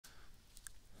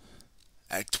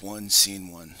Act 1, Scene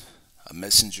 1. A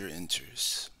messenger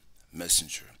enters.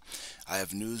 Messenger. I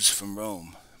have news from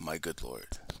Rome, my good lord.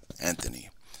 Anthony.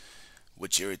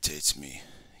 Which irritates me.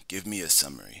 Give me a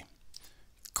summary.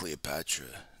 Cleopatra.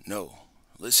 No.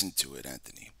 Listen to it,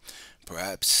 Anthony.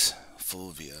 Perhaps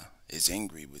Fulvia is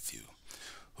angry with you.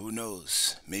 Who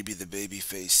knows? Maybe the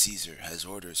baby-faced Caesar has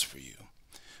orders for you.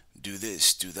 Do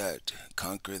this, do that,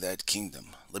 conquer that kingdom,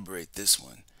 liberate this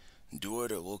one. Do or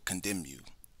it will condemn you.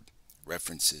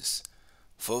 References.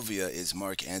 Fulvia is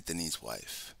Mark Antony's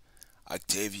wife.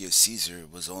 Octavius Caesar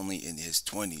was only in his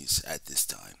 20s at this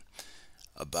time,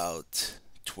 about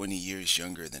 20 years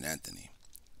younger than Antony.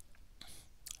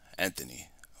 Anthony.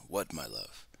 What, my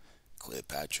love?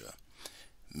 Cleopatra.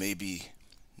 Maybe,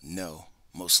 no,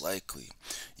 most likely.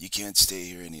 You can't stay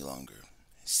here any longer.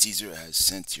 Caesar has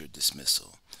sent your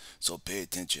dismissal. So pay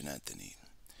attention, Anthony.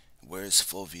 Where's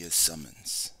Fulvia's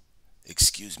summons?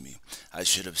 Excuse me, I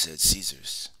should have said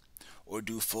Caesar's. Or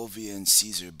do Fulvia and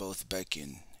Caesar both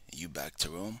beckon you back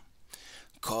to Rome?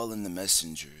 Call in the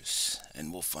messengers,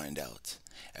 and we'll find out.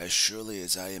 As surely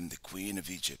as I am the Queen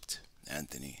of Egypt,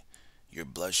 Anthony, you're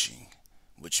blushing,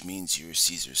 which means you're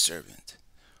Caesar's servant.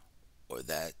 Or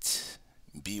that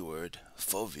B-word,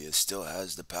 Fulvia still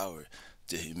has the power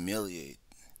to humiliate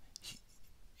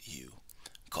you.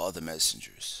 Call the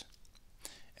messengers.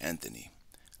 Anthony,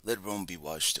 let Rome be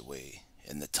washed away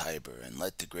in the Tiber, and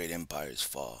let the great empires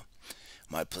fall.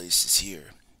 My place is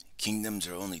here. Kingdoms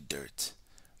are only dirt.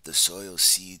 The soil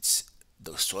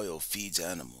feeds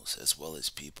animals as well as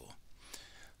people.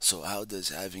 So how does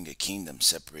having a kingdom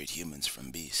separate humans from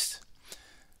beasts?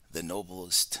 The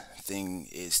noblest thing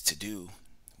is to do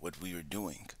what we are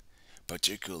doing,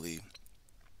 particularly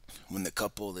when the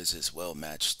couple is as well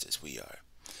matched as we are.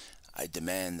 I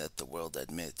demand that the world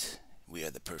admit we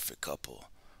are the perfect couple,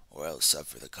 or else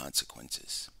suffer the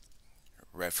consequences.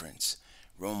 Reference.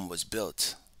 Rome was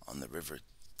built on the river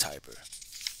Tiber.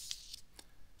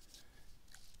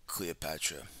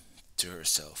 Cleopatra, to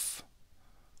herself.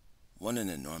 What an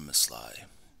enormous lie.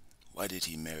 Why did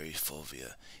he marry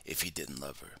Fulvia if he didn't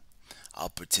love her? I'll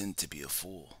pretend to be a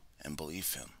fool and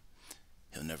believe him.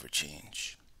 He'll never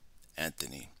change.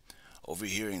 Anthony,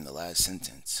 overhearing the last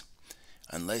sentence.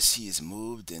 Unless he is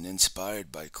moved and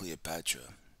inspired by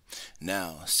Cleopatra.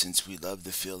 Now, since we love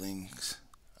the feelings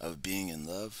of being in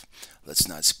love, let's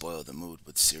not spoil the mood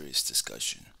with serious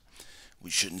discussion.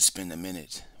 We shouldn't spend a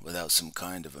minute without some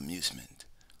kind of amusement.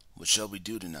 What shall we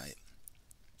do tonight?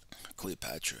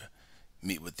 Cleopatra,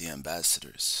 meet with the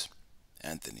ambassadors.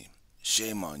 Anthony,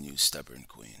 shame on you, stubborn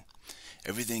queen.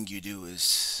 Everything you do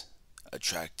is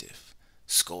attractive.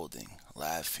 Scolding,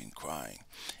 laughing, crying.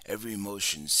 Every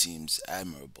emotion seems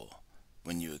admirable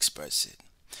when you express it.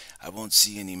 I won't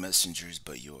see any messengers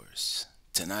but yours.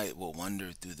 Tonight we'll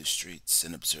wander through the streets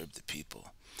and observe the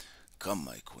people. Come,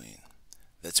 my queen.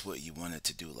 That's what you wanted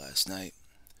to do last night.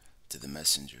 To the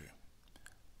messenger.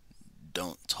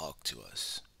 Don't talk to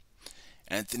us.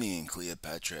 Anthony and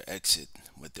Cleopatra exit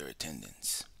with their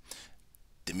attendants.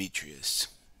 Demetrius.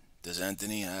 Does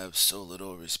Anthony have so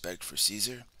little respect for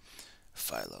Caesar?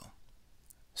 Philo.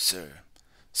 Sir,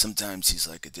 sometimes he's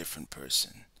like a different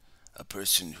person. A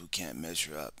person who can't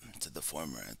measure up to the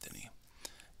former Anthony.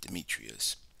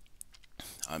 Demetrius.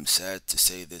 I'm sad to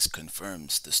say this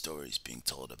confirms the stories being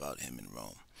told about him in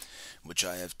Rome, which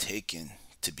I have taken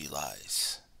to be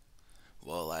lies.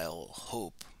 Well, I'll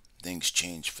hope things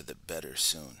change for the better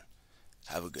soon.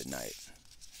 Have a good night.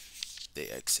 They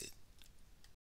exit.